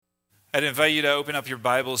I'd invite you to open up your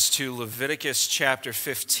Bibles to Leviticus chapter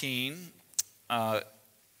 15.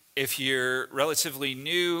 If you're relatively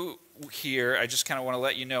new here, I just kind of want to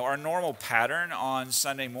let you know our normal pattern on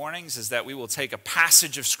Sunday mornings is that we will take a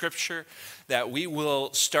passage of Scripture, that we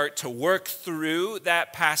will start to work through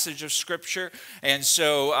that passage of Scripture. And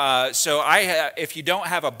so if you don't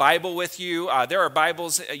have a Bible with you, there are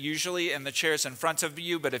Bibles usually in the chairs in front of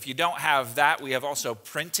you, but if you don't have that, we have also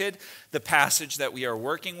printed the passage that we are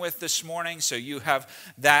working with this morning, so you have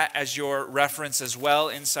that as your reference as well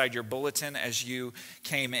inside your bulletin as you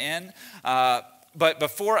came in. But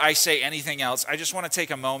before I say anything else, I just want to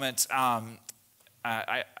take a moment.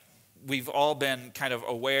 We've all been kind of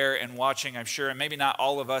aware and watching, I'm sure, and maybe not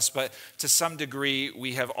all of us, but to some degree,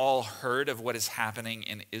 we have all heard of what is happening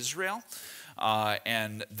in Israel.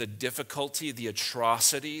 And the difficulty, the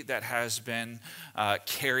atrocity that has been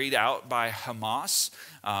carried out by Hamas.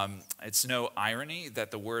 It's no irony that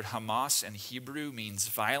the word Hamas in Hebrew means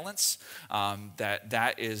violence,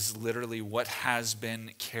 that is literally what has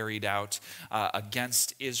been carried out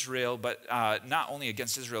against Israel, but not only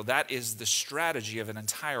against Israel, that is the strategy of an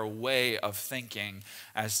entire way of thinking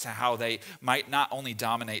as to how they might not only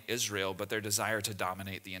dominate Israel, but their desire to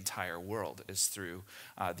dominate the entire world is through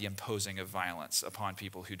the imposing of violence upon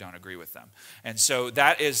people who don't agree with them. And so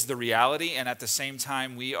that is the reality, and at the same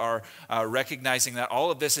time, we are recognizing that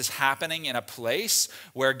all of this is happening in a place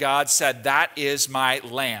where God said, that is my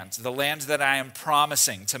land, the land that I am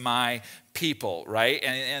promising to my people, right?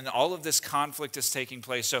 And all of this conflict is taking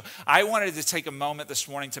place. So I wanted to take a moment this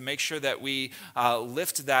morning to make sure that we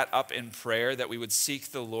lift that up in prayer, that we would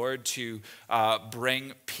seek the Lord to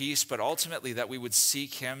bring peace, but ultimately that we would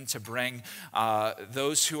seek Him to bring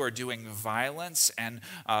those who are doing violence and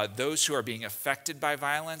those who are being affected by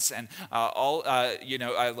violence. And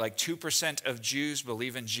like 2% of Jews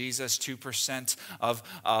believe in Jesus, 2% of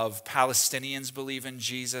Palestinians believe in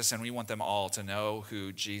Jesus, and we want them all to know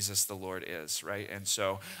who Jesus the Lord is, right? And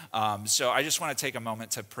so I just want to take a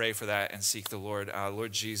moment to pray for that and seek the Lord.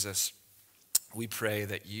 Lord Jesus, we pray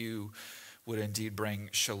that you would indeed bring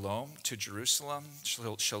shalom to Jerusalem,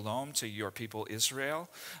 shalom to your people Israel.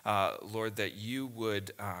 Lord, that you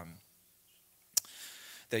would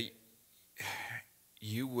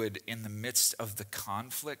in the midst of the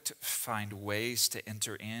conflict, find ways to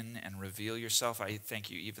enter in and reveal yourself. I thank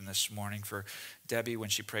you even this morning for Debbie when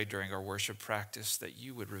she prayed during our worship practice, that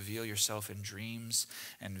you would reveal yourself in dreams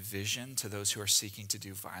and vision to those who are seeking to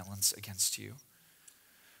do violence against you.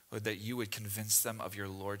 Lord, that you would convince them of your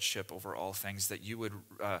lordship over all things, that you would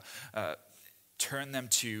turn them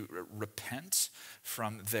to repent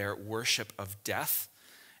from their worship of death,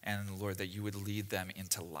 and Lord, that you would lead them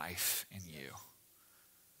into life in you.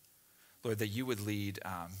 Lord, that you would lead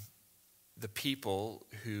the people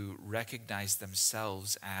who recognize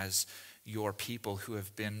themselves as your people who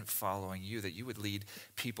have been following you, that you would lead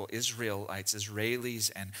people, Israelites,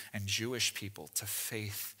 Israelis, and Jewish people to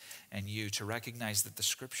faith in you, to recognize that the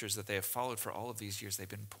scriptures that they have followed for all of these years, they've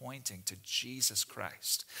been pointing to Jesus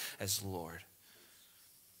Christ as Lord.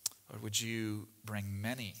 Lord, would you bring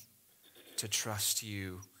many to trust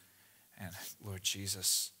you? And Lord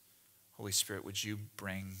Jesus, Holy Spirit, would you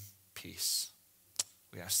bring peace?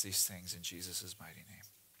 We ask these things in Jesus' mighty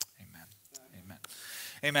name. Amen. Amen.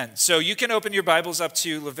 Amen. So you can open your Bibles up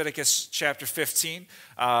to Leviticus chapter 15.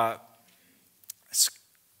 It's a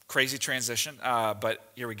crazy transition,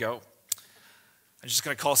 but here we go. I'm just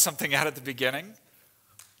going to call something out at the beginning.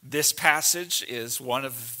 This passage is one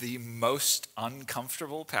of the most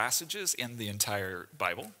uncomfortable passages in the entire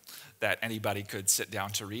Bible that anybody could sit down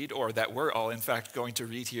to read, or that we're all, in fact, going to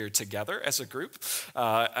read here together as a group.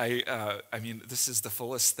 I mean, this is the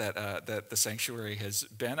fullest that the sanctuary has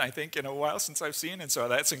been, I think, in a while since I've seen, and so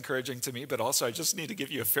that's encouraging to me, but also I just need to give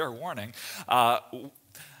you a fair warning.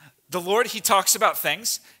 The Lord, He talks about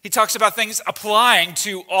things. He talks about things applying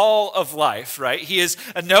to all of life, right? He is,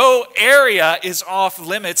 no area is off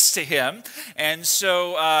limits to Him. And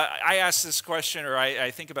so I ask this question, or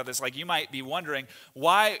I think about this, like you might be wondering,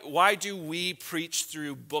 why do we preach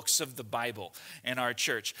through books of the Bible in our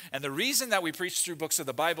church? And the reason that we preach through books of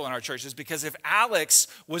the Bible in our church is because if Alex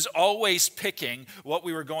was always picking what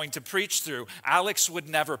we were going to preach through, Alex would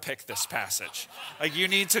never pick this passage. Like, you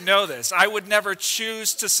need to know this. I would never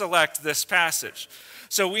choose to select this passage.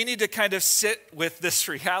 So we need to kind of sit with this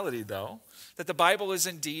reality, though, that the Bible is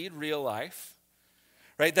indeed real life,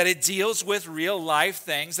 right? That it deals with real life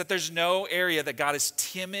things, that there's no area that God is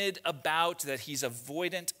timid about, that He's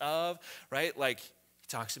avoidant of, right? Like, He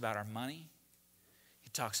talks about our money.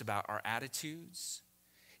 He talks about our attitudes.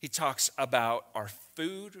 He talks about our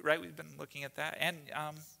food, right? We've been looking at that. And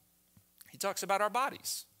He talks about our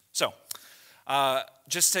bodies. So,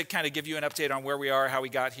 just to kind of give you an update on where we are, how we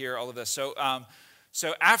got here, all of this.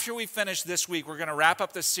 So after we finish this week, we're going to wrap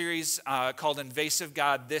up the series called Invasive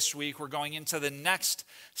God this week. We're going into the next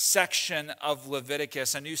section of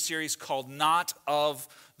Leviticus, a new series called Not of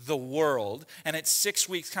the World. And it's 6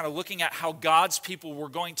 weeks kind of looking at how God's people were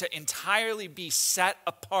going to entirely be set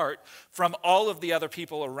apart from all of the other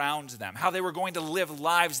people around them, how they were going to live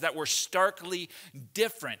lives that were starkly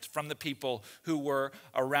different from the people who were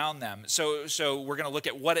around them. So we're going to look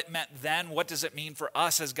at what it meant then. What does it mean for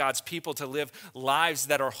us as God's people to live lives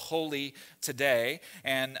that are holy today?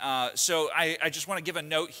 And so I just want to give a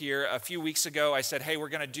note here. A few weeks ago, I said, hey, we're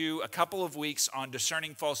going to do a couple of weeks on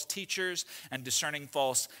discerning false teachers and discerning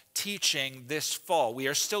false teaching this fall. We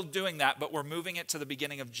are still doing that, but we're moving it to the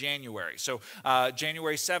beginning of January. So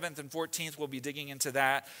January 7th and 14th, we'll be digging into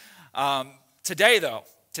that.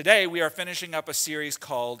 Today we are finishing up a series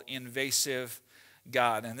called Invasive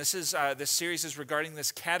God. And this series is regarding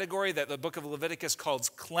this category that the book of Leviticus calls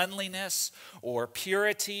cleanliness or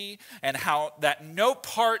purity, and how that no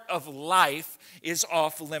part of life is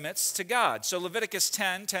off limits to God. So Leviticus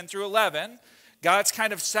 10 through 11, God's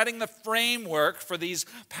kind of setting the framework for these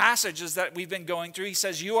passages that we've been going through. He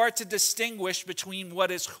says, you are to distinguish between what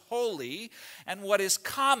is holy and what is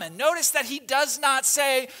common. Notice that he does not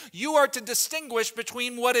say you are to distinguish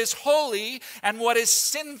between what is holy and what is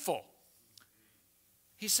sinful.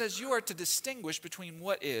 He says you are to distinguish between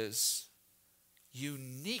what is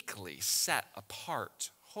uniquely set apart,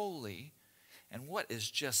 holy, and what is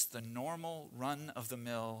just the normal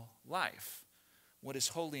run-of-the-mill life. What is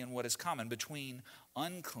holy and what is common, between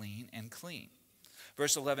unclean and clean.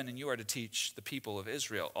 Verse 11, and you are to teach the people of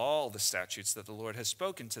Israel all the statutes that the Lord has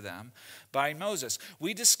spoken to them by Moses.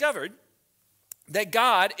 We discovered that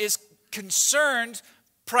God is concerned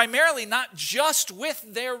primarily not just with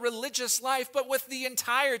their religious life, but with the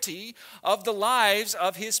entirety of the lives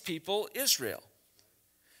of his people Israel.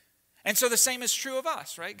 And so the same is true of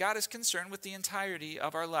us, right? God is concerned with the entirety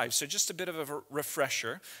of our lives. So just a bit of a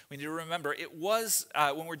refresher. We need to remember it was,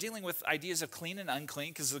 when we're dealing with ideas of clean and unclean,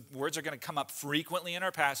 because the words are going to come up frequently in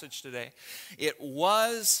our passage today, it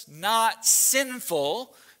was not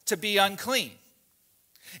sinful to be unclean.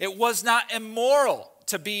 It was not immoral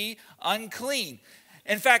to be unclean.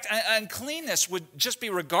 In fact, uncleanness would just be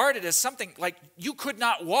regarded as something like you could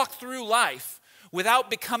not walk through life without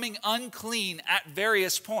becoming unclean at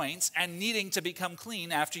various points and needing to become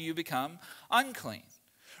clean after you become unclean.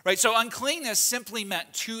 Right? So uncleanness simply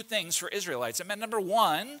meant two things for Israelites. It meant, number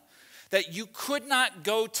one, that you could not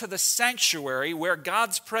go to the sanctuary where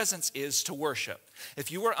God's presence is to worship.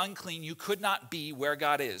 If you were unclean, you could not be where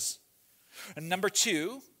God is. And number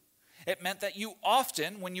two, it meant that you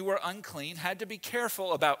often, when you were unclean, had to be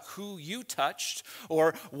careful about who you touched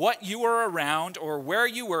or what you were around or where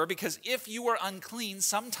you were, because if you were unclean,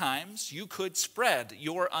 sometimes you could spread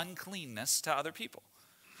your uncleanness to other people.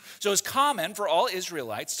 So it's common for all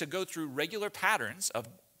Israelites to go through regular patterns of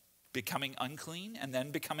becoming unclean and then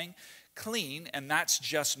becoming clean, and that's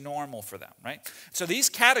just normal for them, right? So these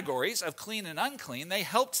categories of clean and unclean, they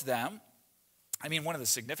helped them. I mean, one of the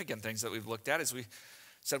significant things that we've looked at is we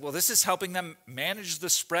said, well, this is helping them manage the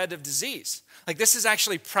spread of disease. Like, this is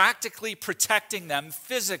actually practically protecting them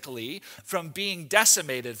physically from being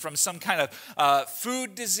decimated from some kind of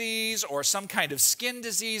food disease or some kind of skin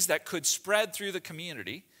disease that could spread through the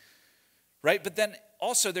community, right? But then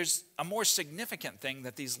also there's a more significant thing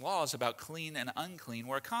that these laws about clean and unclean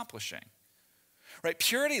were accomplishing, right?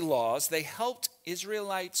 Purity laws, they helped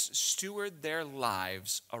Israelites steward their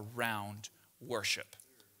lives around worship,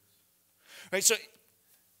 right?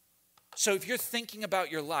 So if you're thinking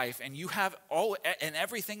about your life and you have and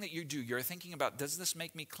everything that you do, you're thinking about, does this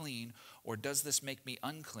make me clean or does this make me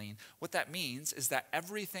unclean? What that means is that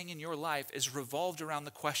everything in your life is revolved around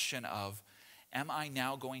the question of, am I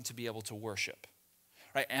now going to be able to worship?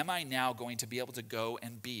 Right? Am I now going to be able to go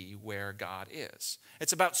and be where God is?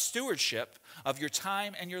 It's about stewardship of your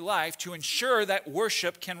time and your life to ensure that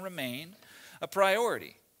worship can remain a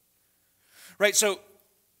priority. Right? So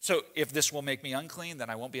if this will make me unclean, then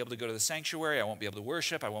I won't be able to go to the sanctuary, I won't be able to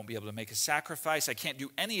worship, I won't be able to make a sacrifice, I can't do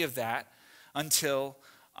any of that until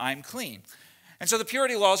I'm clean. And so the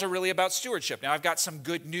purity laws are really about stewardship. Now, I've got some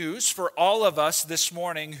good news for all of us this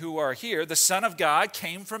morning who are here. The Son of God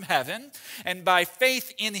came from heaven, and by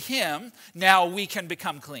faith in him, now we can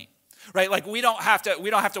become clean. Right? Like, we don't have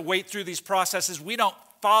to wait through these processes. We don't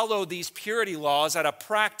follow these purity laws at a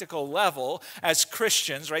practical level as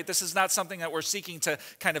Christians, right? This is not something that we're seeking to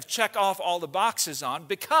kind of check off all the boxes on,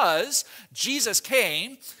 because Jesus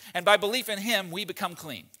came, and by belief in him, we become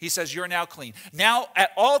clean. He says, you're now clean. Now,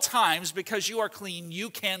 at all times, because you are clean, you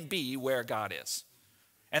can be where God is.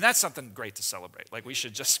 And that's something great to celebrate. Like, we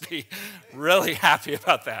should just be really happy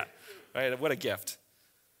about that, right? What a gift.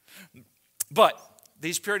 But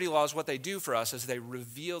these purity laws, what they do for us is they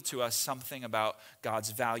reveal to us something about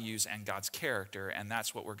God's values and God's character, and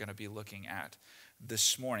that's what we're going to be looking at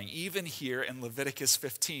this morning. Even here in Leviticus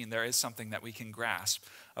 15, there is something that we can grasp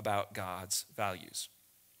about God's values.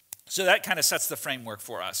 So that kind of sets the framework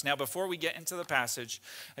for us. Now, before we get into the passage,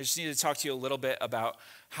 I just need to talk to you a little bit about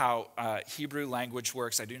how Hebrew language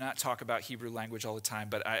works. I do not talk about Hebrew language all the time,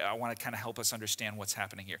 but I want to kind of help us understand what's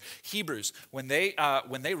happening here. Hebrews, when they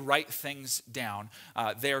write things down,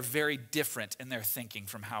 they are very different in their thinking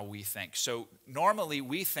from how we think. So normally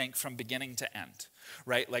we think from beginning to end.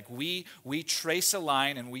 Right? Like we trace a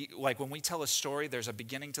line, and like when we tell a story, there's a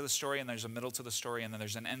beginning to the story, and there's a middle to the story, and then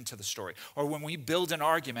there's an end to the story. Or when we build an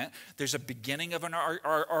argument, there's a beginning of our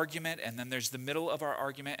argument, and then there's the middle of our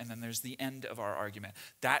argument, and then there's the end of our argument.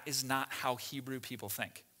 That is not how Hebrew people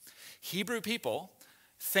think. Hebrew people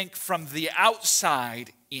think from the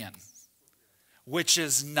outside in, which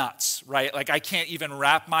is nuts, right? Like, I can't even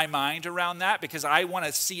wrap my mind around that, because I want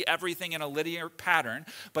to see everything in a linear pattern,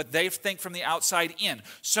 but they think from the outside in.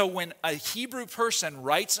 So when a Hebrew person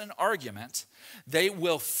writes an argument, they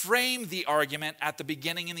will frame the argument at the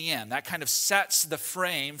beginning and the end. That kind of sets the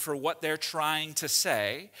frame for what they're trying to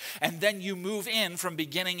say. And then you move in from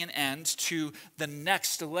beginning and end to the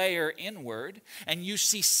next layer inward, and you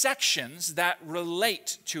see sections that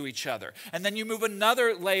relate to each other. And then you move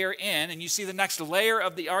another layer in, and you see the next layer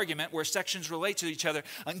of the argument where sections relate to each other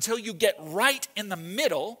until you get right in the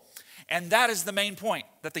middle. And that is the main point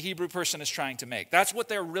that the Hebrew person is trying to make. That's what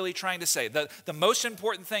they're really trying to say. The most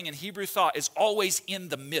important thing in Hebrew thought is always in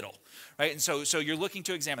the middle, right? And so you're looking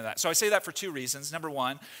to examine that. So I say that for two reasons. Number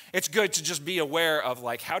one, it's good to just be aware of,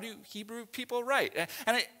 like, how do Hebrew people write?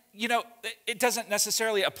 And it doesn't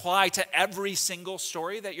necessarily apply to every single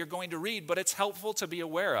story that you're going to read, but it's helpful to be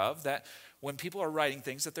aware of that when people are writing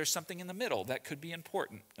things, that there's something in the middle that could be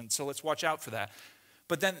important. And so let's watch out for that.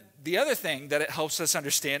 But then the other thing that it helps us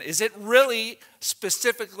understand is it really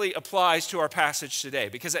specifically applies to our passage today,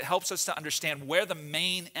 because it helps us to understand where the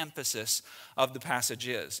main emphasis of the passage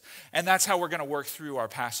is. And that's how we're going to work through our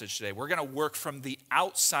passage today. We're going to work from the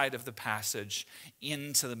outside of the passage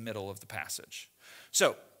into the middle of the passage.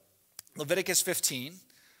 So, Leviticus 15,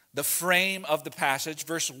 the frame of the passage,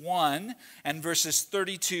 verse 1 and verses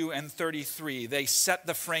 32 and 33, they set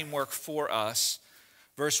the framework for us.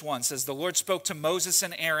 Verse 1 says, the Lord spoke to Moses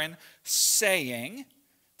and Aaron, saying,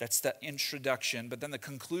 that's the introduction, but then the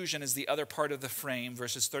conclusion is the other part of the frame,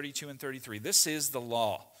 verses 32 and 33. This is the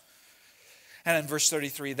law. And in verse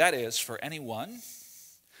 33, that is for anyone,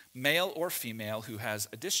 male or female, who has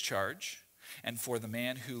a discharge, and for the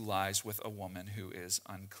man who lies with a woman who is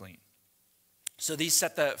unclean. So these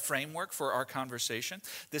set the framework for our conversation.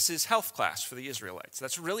 This is health class for the Israelites.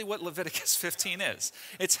 That's really what Leviticus 15 is.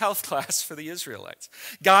 It's health class for the Israelites.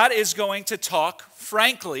 God is going to talk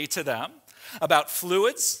frankly to them about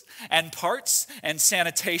fluids and parts and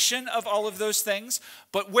sanitation of all of those things.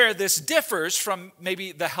 But where this differs from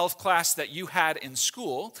maybe the health class that you had in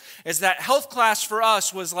school is that health class for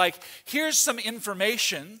us was like, here's some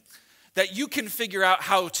information that you can figure out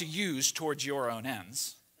how to use towards your own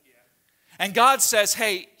ends. And God says,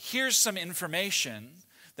 hey, here's some information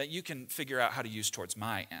that you can figure out how to use towards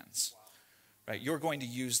my ends. Right? You're going to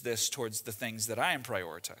use this towards the things that I am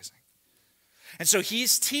prioritizing. And so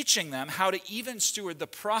he's teaching them how to even steward the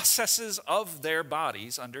processes of their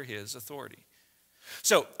bodies under his authority.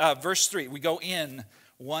 So verse 3, we go in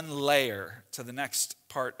one layer to the next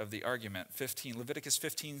part of the argument, Leviticus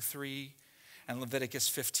 15:3 and Leviticus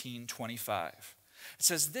 15:25. It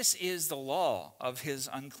says, this is the law of his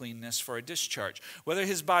uncleanness for a discharge. Whether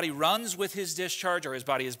his body runs with his discharge or his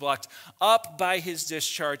body is blocked up by his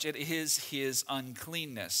discharge, it is his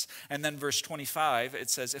uncleanness. And then verse 25,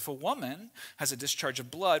 it says, if a woman has a discharge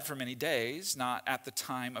of blood for many days, not at the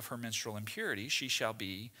time of her menstrual impurity, she shall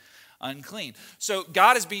be unclean. So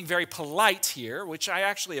God is being very polite here, which I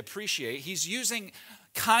actually appreciate. He's using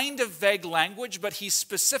kind of vague language, but he's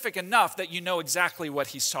specific enough that you know exactly what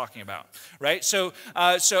he's talking about, right? So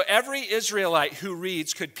every Israelite who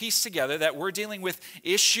reads could piece together that we're dealing with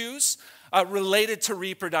issues related to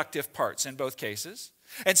reproductive parts in both cases.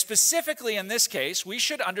 And specifically in this case, we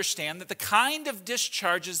should understand that the kind of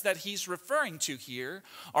discharges that he's referring to here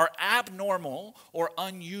are abnormal or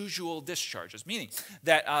unusual discharges, meaning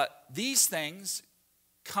that these things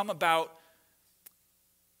come about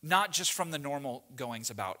not just from the normal goings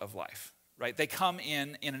about of life, right? They come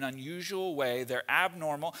in an unusual way. They're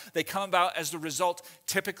abnormal. They come about as the result.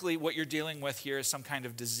 Typically, what you're dealing with here is some kind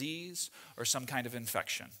of disease or some kind of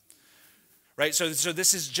infection, right? So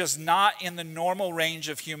this is just not in the normal range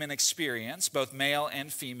of human experience, both male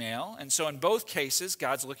and female. And so in both cases,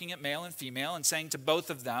 God's looking at male and female and saying to both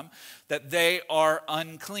of them that they are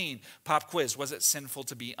unclean. Pop quiz, was it sinful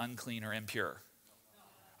to be unclean or impure?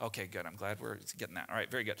 Okay, good. I'm glad we're getting that. All right,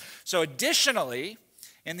 very good. So additionally,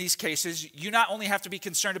 in these cases, you not only have to be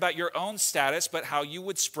concerned about your own status, but how you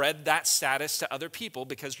would spread that status to other people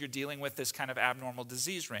because you're dealing with this kind of abnormal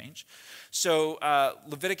disease range. So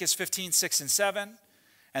Leviticus 15, 6 and 7,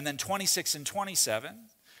 and then 26 and 27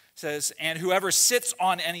 says, and whoever sits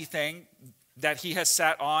on anything that he has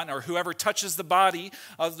sat on, or whoever touches the body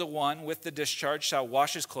of the one with the discharge shall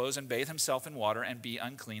wash his clothes and bathe himself in water and be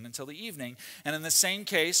unclean until the evening. And in the same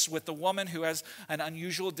case with the woman who has an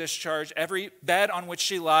unusual discharge, every bed on which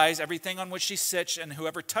she lies, everything on which she sits, and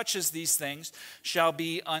whoever touches these things shall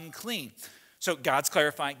be unclean. So God's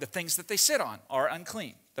clarifying the things that they sit on are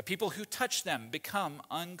unclean. The people who touch them become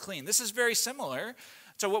unclean. This is very similar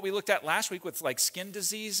to what we looked at last week with like skin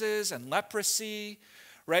diseases and leprosy.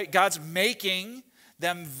 Right? God's making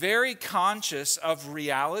them very conscious of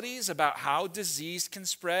realities about how disease can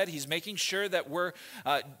spread. He's making sure that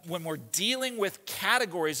when we're dealing with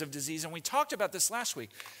categories of disease, and we talked about this last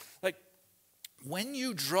week, like when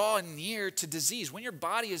you draw near to disease, when your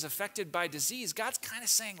body is affected by disease, God's kind of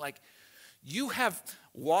saying like, you have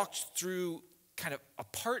walked through kind of a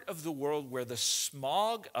part of the world where the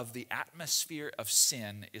smog of the atmosphere of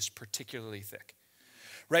sin is particularly thick.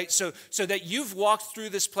 Right, so that you've walked through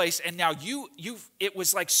this place and now it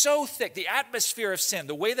was like so thick, the atmosphere of sin,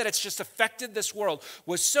 the way that it's just affected this world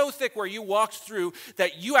was so thick where you walked through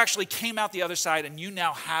that you actually came out the other side and you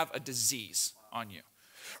now have a disease on you,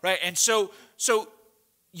 right? And so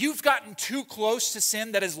you've gotten too close to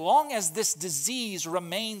sin that as long as this disease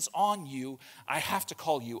remains on you, I have to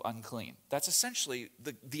call you unclean. That's essentially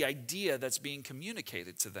the idea that's being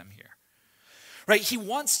communicated to them here. Right, he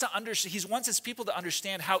wants his people to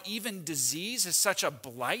understand how even disease is such a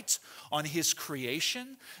blight on his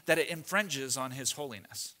creation that it infringes on his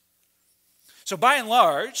holiness. So by and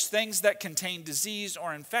large, things that contain disease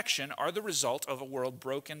or infection are the result of a world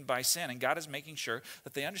broken by sin. And God is making sure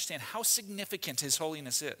that they understand how significant his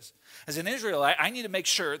holiness is. As an Israelite, I need to make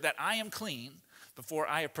sure that I am clean before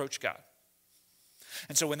I approach God.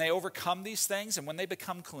 And so when they overcome these things and when they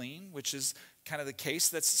become clean, which is kind of the case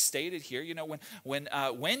that's stated here, you know,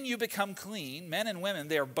 when you become clean, men and women,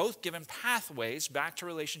 they are both given pathways back to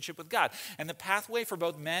relationship with God. And the pathway for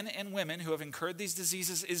both men and women who have incurred these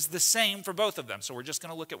diseases is the same for both of them. So we're just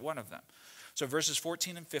going to look at one of them. So verses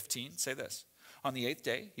 14 and 15 say this. On the 8th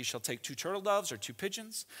day, you shall take 2 turtle doves or 2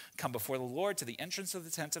 pigeons, come before the Lord to the entrance of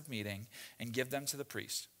the tent of meeting, and give them to the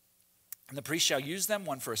priest. And the priest shall use them,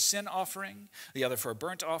 one for a sin offering, the other for a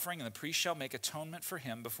burnt offering, and the priest shall make atonement for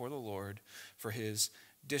him before the Lord for his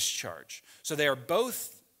discharge. So they are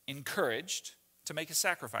both encouraged to make a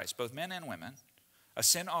sacrifice, both men and women, a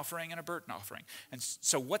sin offering and a burnt offering. And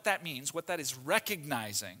so what that means, what that is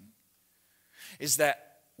recognizing, is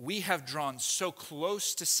that we have drawn so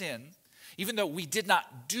close to sin, even though we did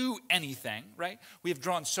not do anything, right? We have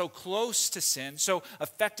drawn so close to sin, so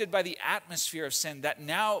affected by the atmosphere of sin that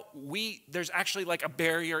now there's actually like a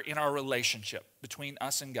barrier in our relationship between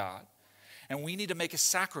us and God. And we need to make a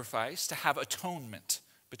sacrifice to have atonement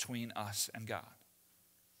between us and God.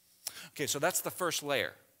 Okay, so that's the first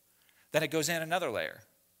layer. Then it goes in another layer.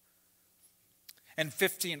 And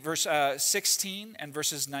verse 16 and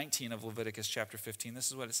verses 19 of Leviticus chapter 15, this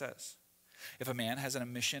is what it says. If a man has an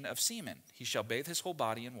emission of semen, he shall bathe his whole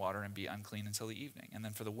body in water and be unclean until the evening. And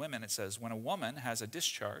then for the women, it says, when a woman has a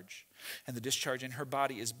discharge, and the discharge in her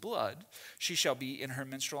body is blood, she shall be in her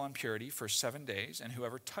menstrual impurity for 7 days, and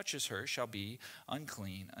whoever touches her shall be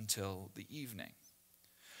unclean until the evening.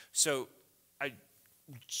 So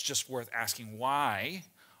it's just worth asking, why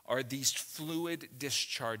are these fluid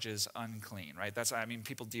discharges unclean, right?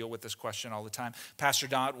 People deal with this question all the time. Pastor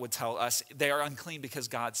Don would tell us they are unclean because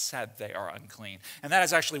God said they are unclean. And that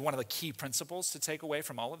is actually one of the key principles to take away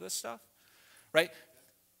from all of this stuff, right?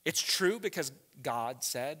 It's true because God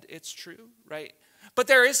said it's true, right? But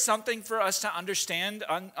there is something for us to understand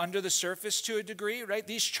under the surface to a degree, right?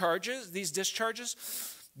 These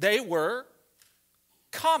discharges, they were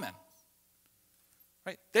common,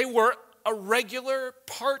 right? They were a regular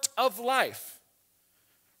part of life,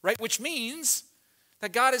 right? Which means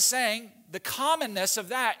that God is saying the commonness of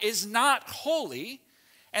that is not holy,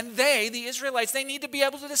 and they, the Israelites, they need to be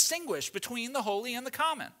able to distinguish between the holy and the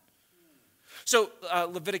common. So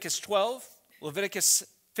Leviticus 12, Leviticus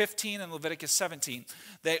 15, and Leviticus 17,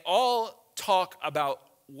 they all talk about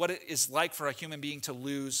what it is like for a human being to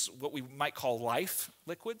lose what we might call life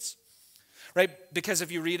liquids. Right? Because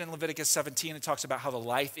if you read in Leviticus 17, it talks about how the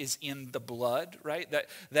life is in the blood, right?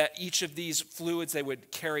 That each of these fluids, they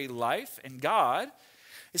would carry life. And God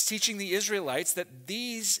is teaching the Israelites that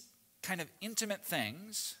these kind of intimate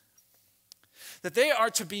things, that they are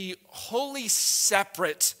to be wholly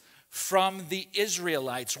separate from the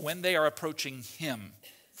Israelites when they are approaching him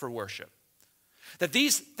for worship. That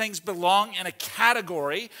these things belong in a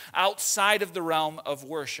category outside of the realm of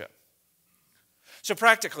worship. So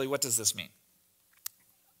practically, what does this mean?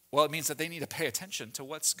 Well, it means that they need to pay attention to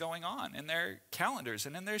what's going on in their calendars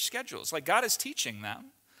and in their schedules. Like God is teaching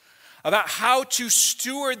them about how to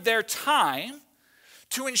steward their time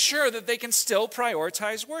to ensure that they can still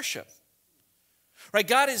prioritize worship. Right?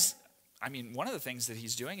 God is, one of the things that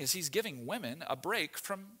he's doing is he's giving women a break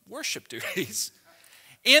from worship duties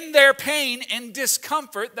in their pain and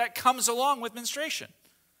discomfort that comes along with menstruation.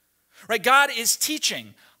 Right? God is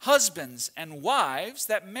teaching husbands and wives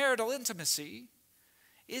that marital intimacy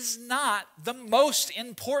is not the most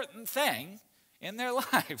important thing in their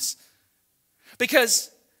lives. Because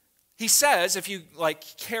he says, if you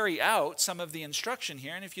carry out some of the instruction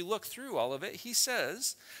here, and if you look through all of it, he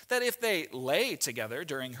says that if they lay together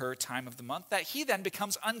during her time of the month, that he then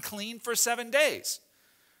becomes unclean for 7 days.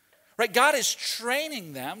 Right? God is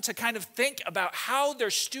training them to kind of think about how they're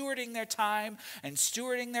stewarding their time and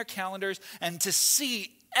stewarding their calendars, and to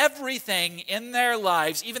see everything in their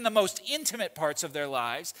lives, even the most intimate parts of their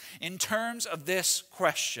lives, in terms of this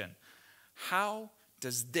question: how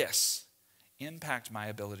does this impact my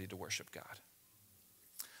ability to worship God?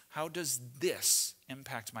 How does this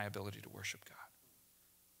impact my ability to worship God?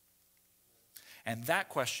 And that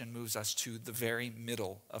question moves us to the very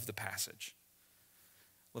middle of the passage.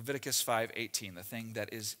 Leviticus 5:18, the thing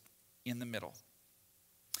that is in the middle.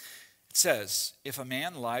 It says, if a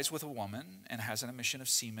man lies with a woman and has an emission of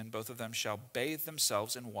semen, both of them shall bathe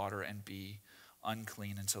themselves in water and be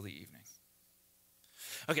unclean until the evening.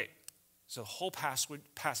 Okay, so the whole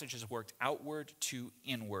passage has worked outward to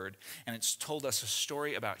inward, and it's told us a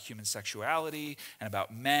story about human sexuality and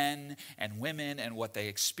about men and women and what they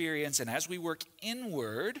experience. And as we work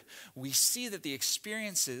inward, we see that the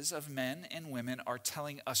experiences of men and women are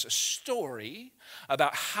telling us a story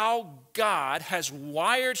about how God has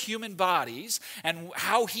wired human bodies and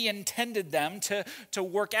how he intended them to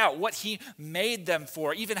work out, what he made them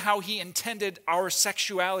for, even how he intended our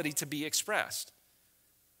sexuality to be expressed.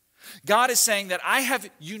 God is saying that I have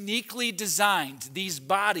uniquely designed these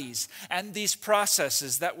bodies and these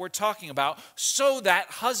processes that we're talking about so that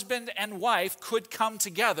husband and wife could come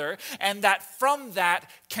together, and that from that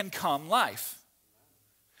can come life.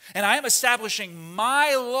 And I am establishing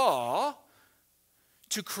my law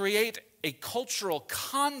to create a cultural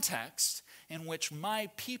context in which my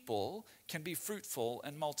people can be fruitful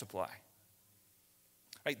and multiply.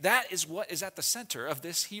 Right? That is what is at the center of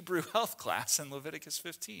this Hebrew health class in Leviticus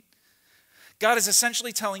 15. God is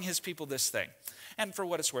essentially telling his people this thing. And for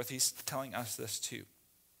what it's worth, he's telling us this too.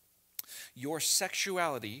 Your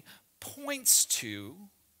sexuality points to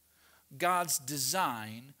God's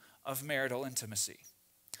design of marital intimacy.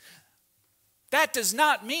 That does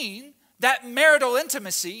not mean that marital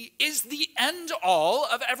intimacy is the end all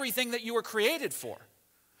of everything that you were created for.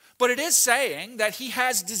 But it is saying that he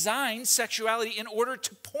has designed sexuality in order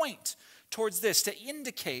to point towards this, to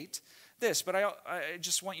indicate this. But I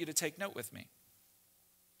just want you to take note with me.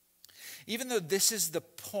 Even though this is the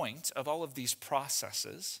point of all of these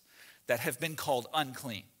processes that have been called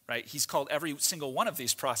unclean, right? He's called every single one of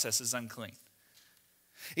these processes unclean.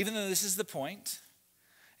 Even though this is the point,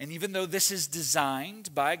 and even though this is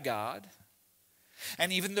designed by God,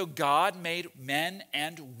 and even though God made men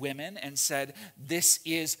and women and said, this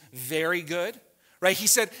is very good, right? He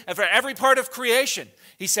said, for every part of creation,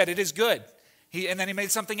 he said, it is good. And then he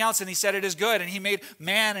made something else and he said, it is good. And he made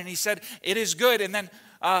man and he said, it is good. And then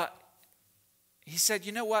he said,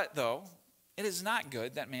 you know what, though? It is not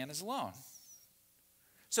good that man is alone.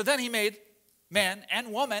 So then he made man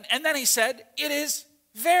and woman, and then he said, it is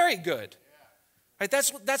very good. Right?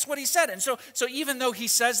 That's what he said. And so even though he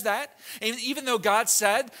says that, and even though God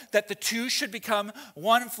said that the two should become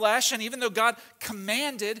one flesh, and even though God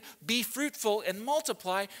commanded, be fruitful and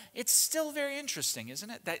multiply, it's still very interesting,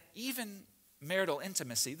 isn't it? That even marital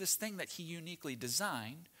intimacy, this thing that he uniquely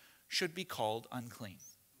designed, should be called unclean.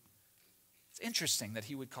 It's interesting that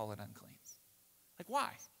he would call it unclean. Like,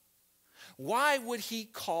 why? Why would he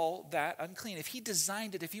call that unclean? If he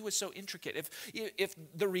designed it, if he was so intricate, if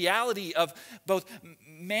the reality of both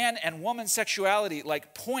man and woman sexuality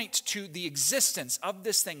like point to the existence of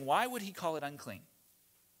this thing, why would he call it unclean?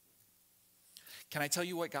 Can I tell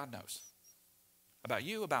you what God knows? About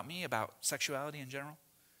you, about me, about sexuality in general?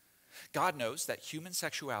 God knows that human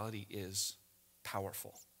sexuality is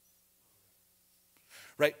powerful.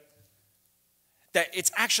 Right? That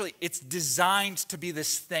it's designed to be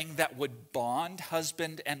this thing that would bond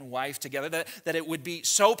husband and wife together, that it would be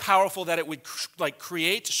so powerful that it would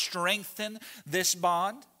create, strengthen this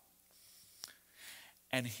bond.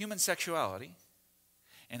 And human sexuality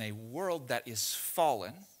in a world that is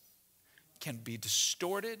fallen can be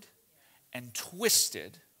distorted and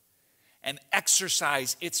twisted and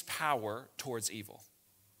exercise its power towards evil.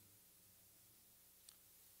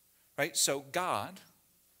 Right? So God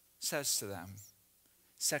says to them,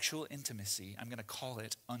 sexual intimacy, I'm going to call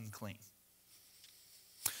it unclean.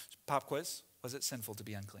 Pop quiz, was it sinful to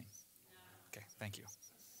be unclean? No. Okay, thank you.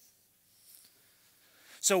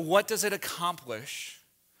 So what does it accomplish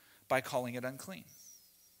by calling it unclean?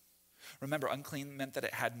 Remember, unclean meant that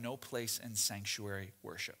it had no place in sanctuary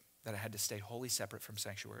worship, that it had to stay wholly separate from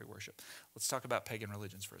sanctuary worship. Let's talk about pagan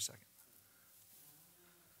religions for a second.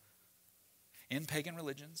 In pagan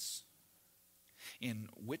religions, in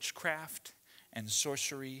witchcraft and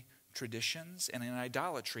sorcery traditions, and in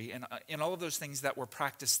idolatry, and in all of those things that were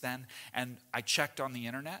practiced then, and I checked on the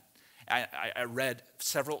internet, I read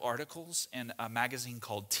several articles in a magazine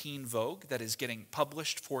called Teen Vogue that is getting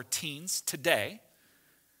published for teens today,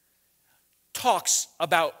 talks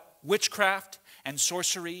about witchcraft and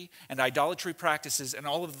sorcery and idolatry practices and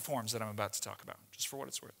all of the forms that I'm about to talk about, just for what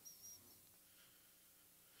it's worth.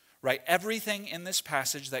 Right? Everything in this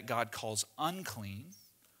passage that God calls unclean,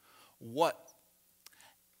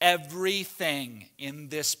 everything in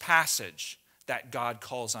this passage that God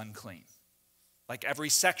calls unclean, like every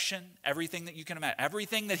section, everything that you can imagine,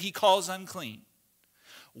 everything that he calls unclean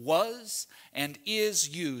was and is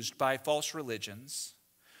used by false religions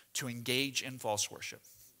to engage in false worship,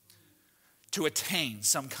 to attain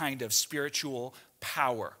some kind of spiritual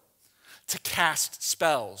power, to cast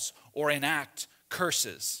spells or enact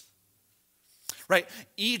curses. Right?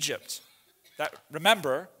 Egypt,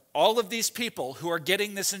 remember, all of these people who are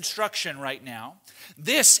getting this instruction right now,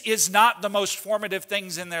 this is not the most formative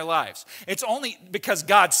things in their lives. It's only because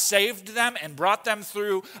God saved them and brought them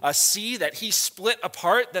through a sea that he split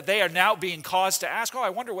apart that they are now being caused to ask, I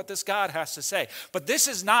wonder what this God has to say. But this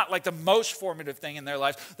is not like the most formative thing in their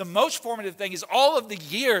lives. The most formative thing is all of the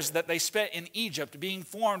years that they spent in Egypt being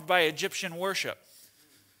formed by Egyptian worship.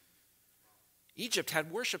 Egypt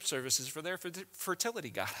had worship services for their fertility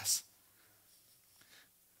goddess.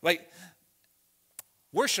 Like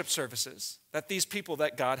worship services that these people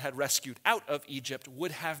that God had rescued out of Egypt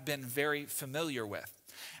would have been very familiar with.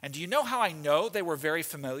 And do you know how I know they were very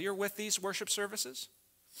familiar with these worship services?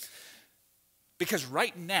 Because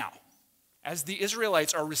right now, as the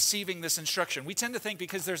Israelites are receiving this instruction, we tend to think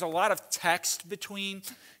because there's a lot of text between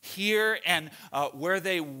here and where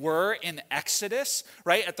they were in Exodus,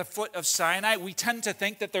 right, at the foot of Sinai, we tend to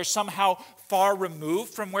think that they're somehow far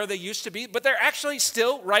removed from where they used to be, but they're actually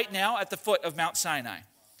still right now at the foot of Mount Sinai.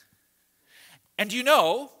 And you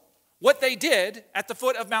know what they did at the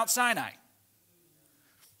foot of Mount Sinai?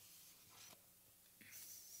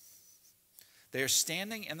 They are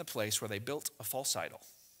standing in the place where they built a false idol,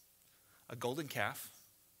 a golden calf,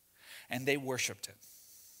 and they worshiped it.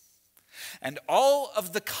 And all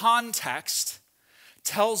of the context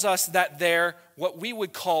tells us that their, what we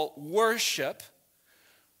would call worship,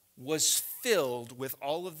 was filled with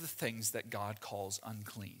all of the things that God calls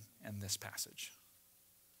unclean in this passage.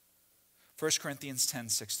 1 Corinthians 10,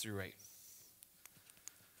 6 through 8.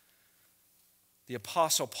 The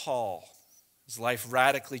Apostle Paul, his life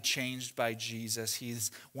radically changed by Jesus.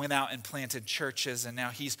 He's went out and planted churches, and now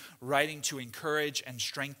he's writing to encourage and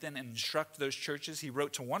strengthen and instruct those churches. He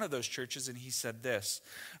wrote to one of those churches, and he said this,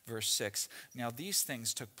 verse 6, "Now these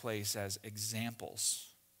things took place as examples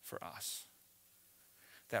for us,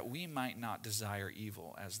 that we might not desire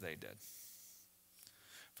evil as they did."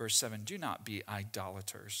 Verse 7, "Do not be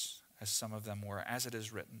idolaters, as some of them were, as it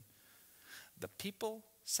is written, the people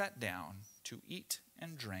sat down to eat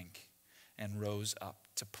and drink and rose up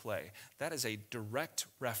to play." That is a direct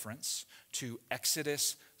reference to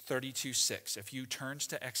Exodus 32:6. If you turned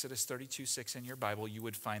to Exodus 32:6 in your Bible, you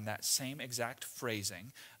would find that same exact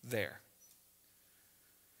phrasing there.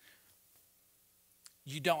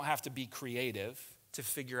 You don't have to be creative to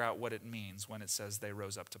figure out what it means when it says they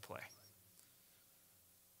rose up to play.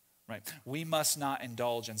 Right? We must not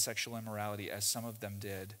indulge in sexual immorality as some of them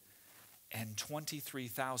did, and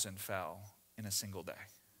 23,000 fell in a single day.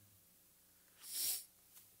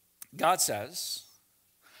 God says,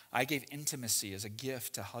 I gave intimacy as a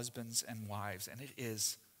gift to husbands and wives, and it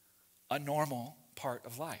is a normal part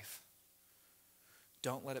of life.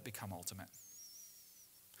 Don't let it become ultimate.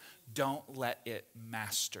 Don't let it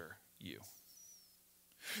master you.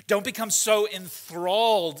 Don't become so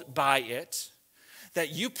enthralled by it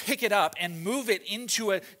that you pick it up and move it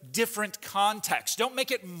into a different context. Don't make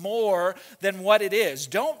it more than what it is.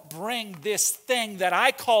 Don't bring this thing that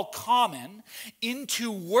I call common into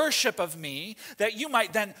worship of me, that you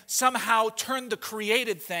might then somehow turn the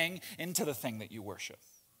created thing into the thing that you worship.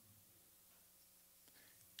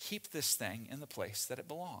 Keep this thing in the place that it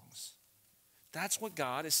belongs. That's what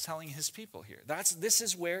God is telling his people here. This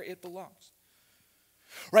is where it belongs.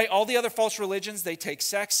 Right? All the other false religions, they take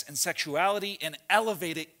sex and sexuality and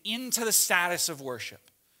elevate it into the status of worship.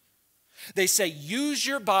 They say, use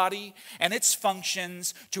your body and its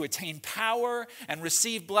functions to attain power and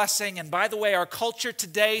receive blessing. And by the way, our culture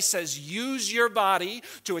today says, use your body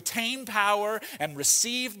to attain power and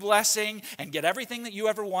receive blessing and get everything that you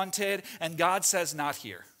ever wanted. And God says, not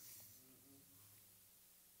here.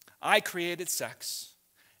 I created sex,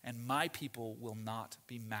 and my people will not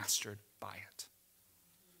be mastered by it.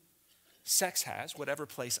 Sex has whatever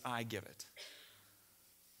place I give it.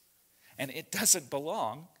 And it doesn't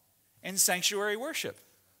belong in sanctuary worship.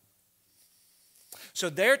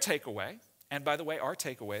 So their takeaway, and by the way, our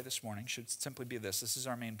takeaway this morning should simply be this. This is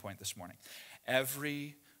our main point this morning.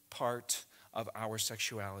 Every part of our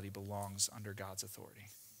sexuality belongs under God's authority.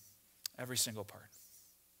 Every single part.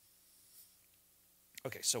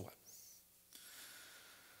 Okay, so what?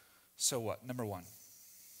 So what? Number one,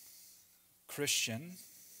 Christian,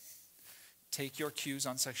 take your cues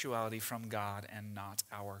on sexuality from God and not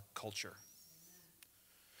our culture.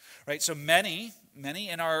 Right? So many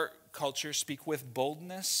in our culture speak with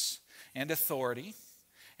boldness and authority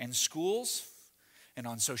in schools and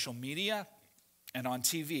on social media and on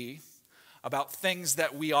TV about things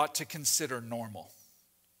that we ought to consider normal.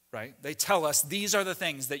 Right? They tell us these are the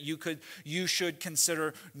things that you should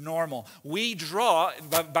consider normal. We draw,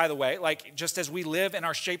 by the way, like just as we live and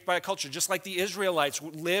are shaped by a culture, just like the Israelites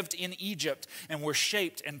lived in Egypt and were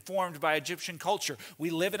shaped and formed by Egyptian culture. We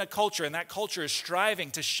live in a culture, and that culture is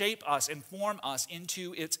striving to shape us and form us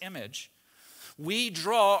into its image. We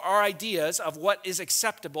draw our ideas of what is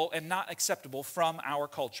acceptable and not acceptable from our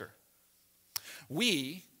culture.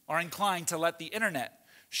 We are inclined to let the internet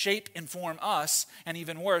shape and form us, and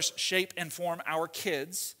even worse, shape and form our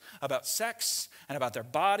kids about sex and about their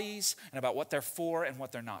bodies and about what they're for and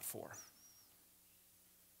what they're not for.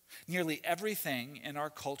 Nearly everything in our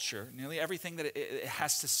culture, nearly everything that it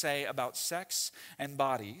has to say about sex and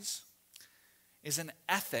bodies is an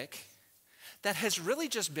ethic that has really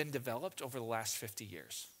just been developed over the last 50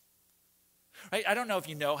 years. Right? I don't know if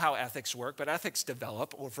you know how ethics work, but ethics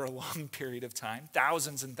develop over a long period of time,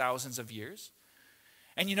 thousands and thousands of years.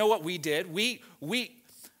 And you know what we did? We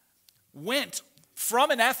went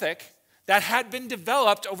from an ethic that had been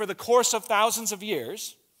developed over the course of thousands of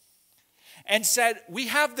years and said, we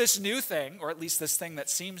have this new thing, or at least this thing that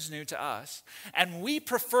seems new to us, and we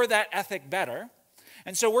prefer that ethic better.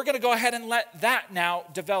 And so we're going to go ahead and let that now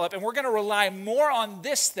develop, and we're going to rely more on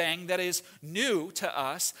this thing that is new to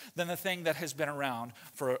us than the thing that has been around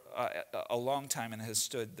for a long time and has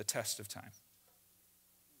stood the test of time.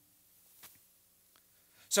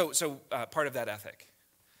 So part of that ethic,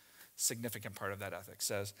 significant part of that ethic,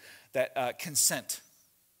 says that consent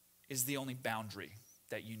is the only boundary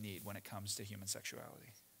that you need when it comes to human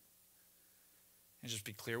sexuality. And just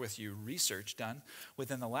be clear with you, research done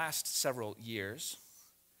within the last several years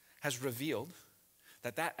has revealed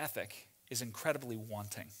that that ethic is incredibly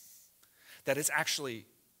wanting, that it's actually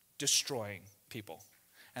destroying people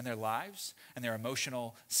and their lives and their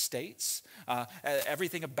emotional states.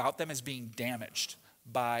 Everything about them is being damaged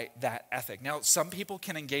by that ethic. Now, some people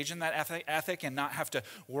can engage in that ethic and not have to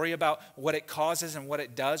worry about what it causes and what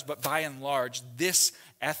it does, but by and large, this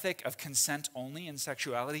ethic of consent only in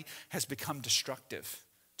sexuality has become destructive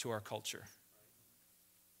to our culture.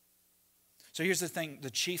 So here's the thing, the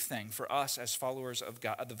chief thing for us as followers of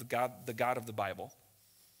God, the God of the Bible,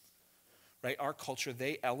 right? Our culture,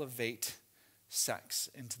 they elevate sex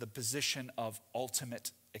into the position of ultimate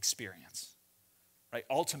experience, right?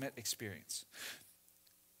 Ultimate experience.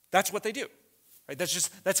 That's what they do. Right?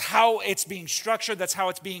 That's how it's being structured. That's how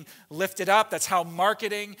it's being lifted up. That's how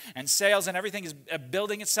marketing and sales and everything is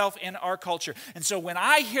building itself in our culture. And so when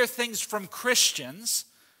I hear things from Christians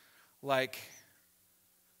like,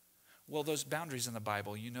 well, those boundaries in the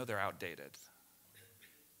Bible, you know they're outdated.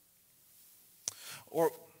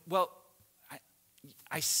 Or, well,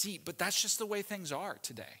 I see, but that's just the way things are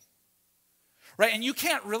today. Right? And you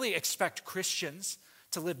can't really expect Christians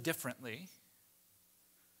to live differently.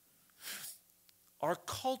 Our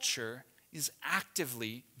culture is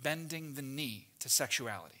actively bending the knee to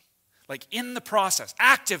sexuality. Like in the process,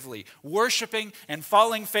 actively worshiping and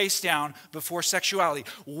falling face down before sexuality.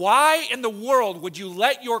 Why in the world would you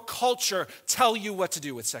let your culture tell you what to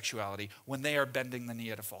do with sexuality when they are bending the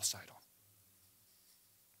knee at a false idol?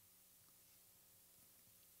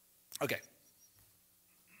 Okay.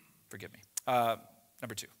 Forgive me.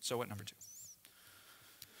 Number two. So what number two?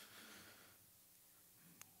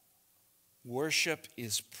 Worship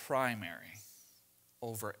is primary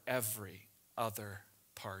over every other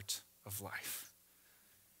part of life.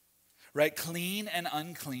 Right? Clean and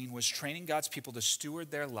unclean was training God's people to steward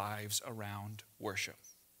their lives around worship.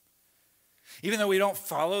 Even though we don't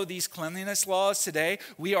follow these cleanliness laws today,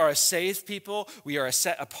 we are a saved people. We are a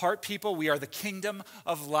set apart people. We are the kingdom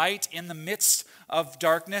of light in the midst of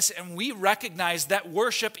darkness. And we recognize that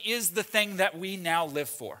worship is the thing that we now live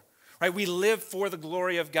for. Right? We live for the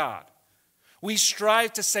glory of God. We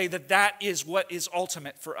strive to say that that is what is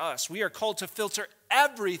ultimate for us. We are called to filter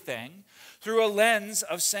everything through a lens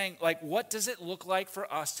of saying, like, what does it look like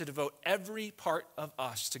for us to devote every part of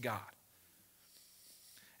us to God?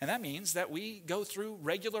 And that means that we go through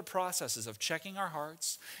regular processes of checking our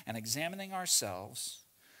hearts and examining ourselves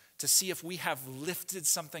to see if we have lifted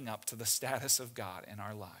something up to the status of God in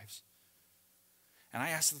our lives. And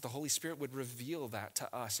I ask that the Holy Spirit would reveal that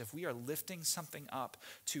to us. If we are lifting something up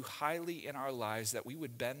too highly in our lives, that we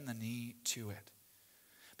would bend the knee to it.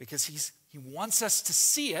 Because he wants us to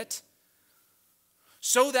see it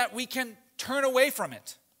so that we can turn away from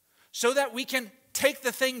it. So that we can take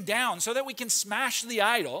the thing down. So that we can smash the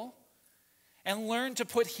idol and learn to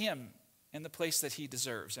put him in the place that he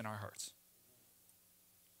deserves in our hearts.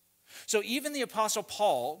 So even the Apostle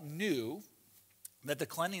Paul knew that the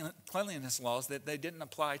cleanliness laws, that they didn't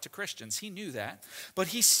apply to Christians. He knew that. But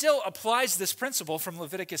he still applies this principle from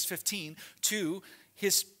Leviticus 15 to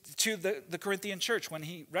the Corinthian church when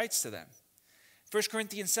he writes to them. 1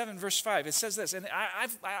 Corinthians 7, verse 5, it says this, and I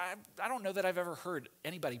don't know that I've ever heard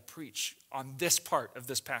anybody preach on this part of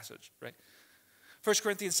this passage, right? 1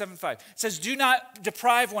 Corinthians 7:5. It says, do not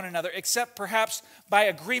deprive one another, except perhaps by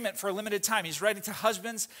agreement for a limited time. He's writing to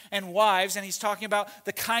husbands and wives, and he's talking about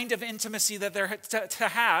the kind of intimacy that they're to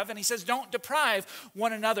have. And he says, don't deprive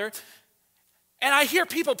one another. And I hear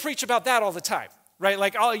people preach about that all the time, right?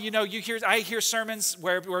 Like, I hear sermons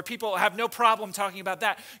where people have no problem talking about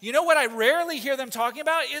that. You know what I rarely hear them talking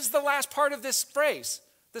about is the last part of this phrase,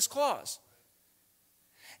 this clause.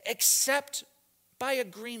 Except by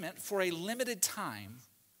agreement for a limited time,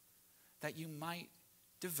 that you might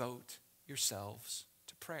devote yourselves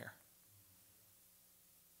to prayer.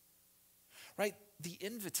 Right? The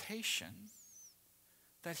invitation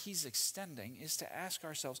that he's extending is to ask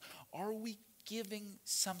ourselves, are we giving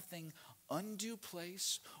something undue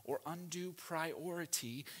place or undue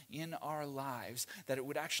priority in our lives, that it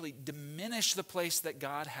would actually diminish the place that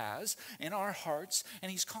God has in our hearts?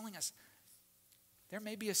 And he's calling us, there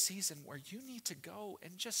may be a season where you need to go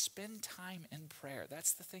and just spend time in prayer.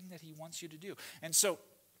 That's the thing that he wants you to do. And so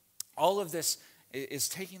all of this is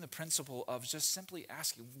taking the principle of just simply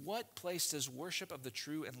asking, what place does worship of the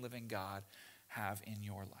true and living God have in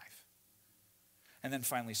your life? And then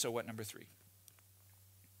finally, so what, number 3?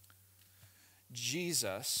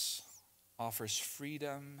 Jesus offers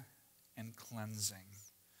freedom and cleansing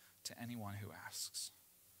to anyone who asks.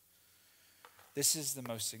 This is the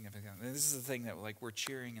most significant. This is the thing that we're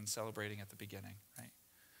cheering and celebrating at the beginning, right?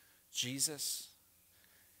 Jesus,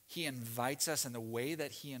 he invites us, and the way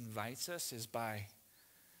that he invites us is by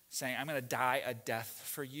saying, I'm going to die a death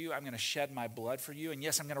for you. I'm going to shed my blood for you. And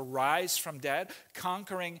yes, I'm going to rise from dead,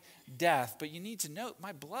 conquering death. But you need to note,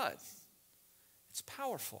 my blood, it's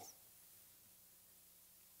powerful.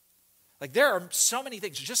 Like, there are so many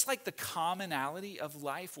things, just like the commonality of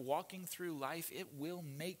life, walking through life, it will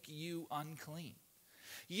make you unclean.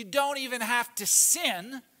 You don't even have to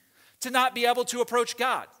sin to not be able to approach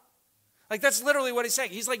God. Like, that's literally what he's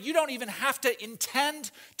saying. He's like, you don't even have to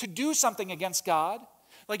intend to do something against God.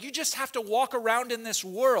 Like, you just have to walk around in this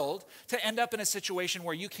world to end up in a situation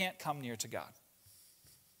where you can't come near to God.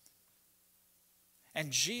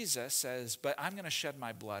 And Jesus says, but I'm going to shed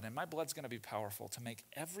my blood, and my blood's going to be powerful to make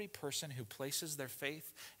every person who places their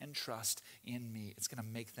faith and trust in me, it's going to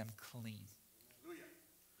make them clean.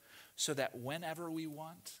 So that whenever we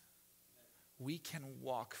want, we can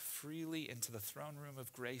walk freely into the throne room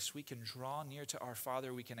of grace. We can draw near to our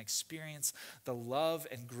Father. We can experience the love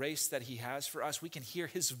and grace that he has for us. We can hear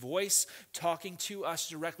his voice talking to us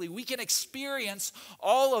directly. We can experience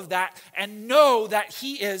all of that and know that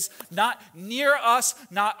he is not near us,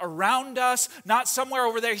 not around us, not somewhere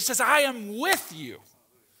over there. He says, I am with you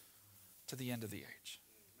to the end of the age.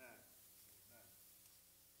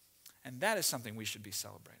 And that is something we should be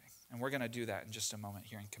celebrating. And we're going to do that in just a moment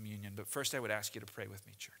here in communion. But first I would ask you to pray with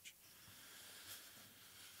me, church.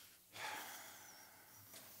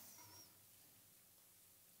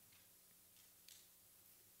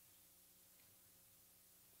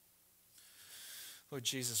 Lord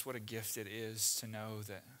Jesus, what a gift it is to know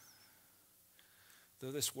that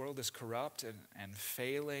though this world is corrupt and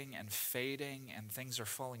failing and fading and things are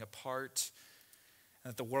falling apart, and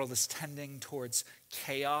that the world is tending towards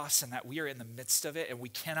chaos, and that we are in the midst of it, and we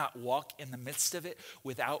cannot walk in the midst of it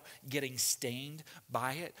without getting stained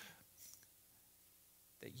by it,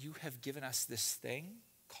 that you have given us this thing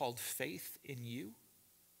called faith in you,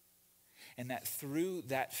 and that through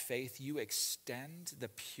that faith you extend the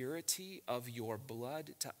purity of your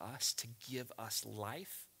blood to us to give us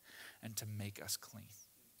life and to make us clean.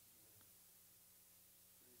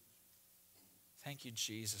 Thank you,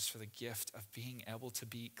 Jesus, for the gift of being able to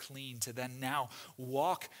be clean, to then now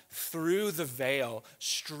walk through the veil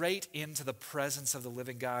straight into the presence of the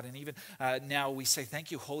living God. And even now we say, thank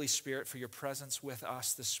you, Holy Spirit, for your presence with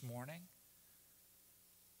us this morning.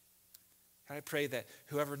 God, I pray that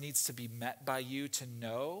whoever needs to be met by you to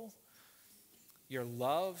know your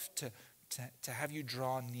love, to have you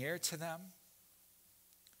draw near to them,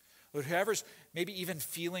 Lord, whoever's maybe even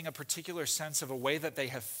feeling a particular sense of a way that they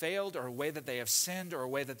have failed or a way that they have sinned or a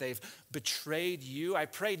way that they've betrayed you, I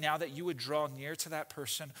pray now that you would draw near to that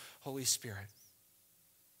person, Holy Spirit.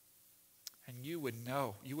 And you would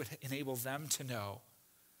know, you would enable them to know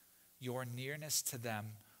your nearness to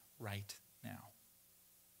them right now.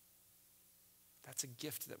 That's a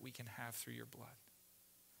gift that we can have through your blood.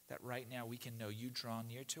 That right now we can know you draw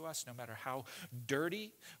near to us no matter how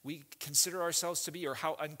dirty we consider ourselves to be or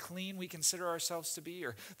how unclean we consider ourselves to be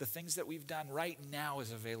or the things that we've done right now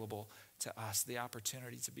is available to us, the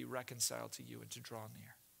opportunity to be reconciled to you and to draw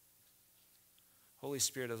near. Holy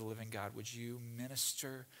Spirit of the living God, would you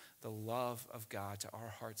minister the love of God to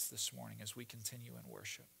our hearts this morning as we continue in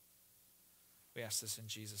worship? We ask this in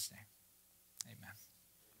Jesus' name. Amen.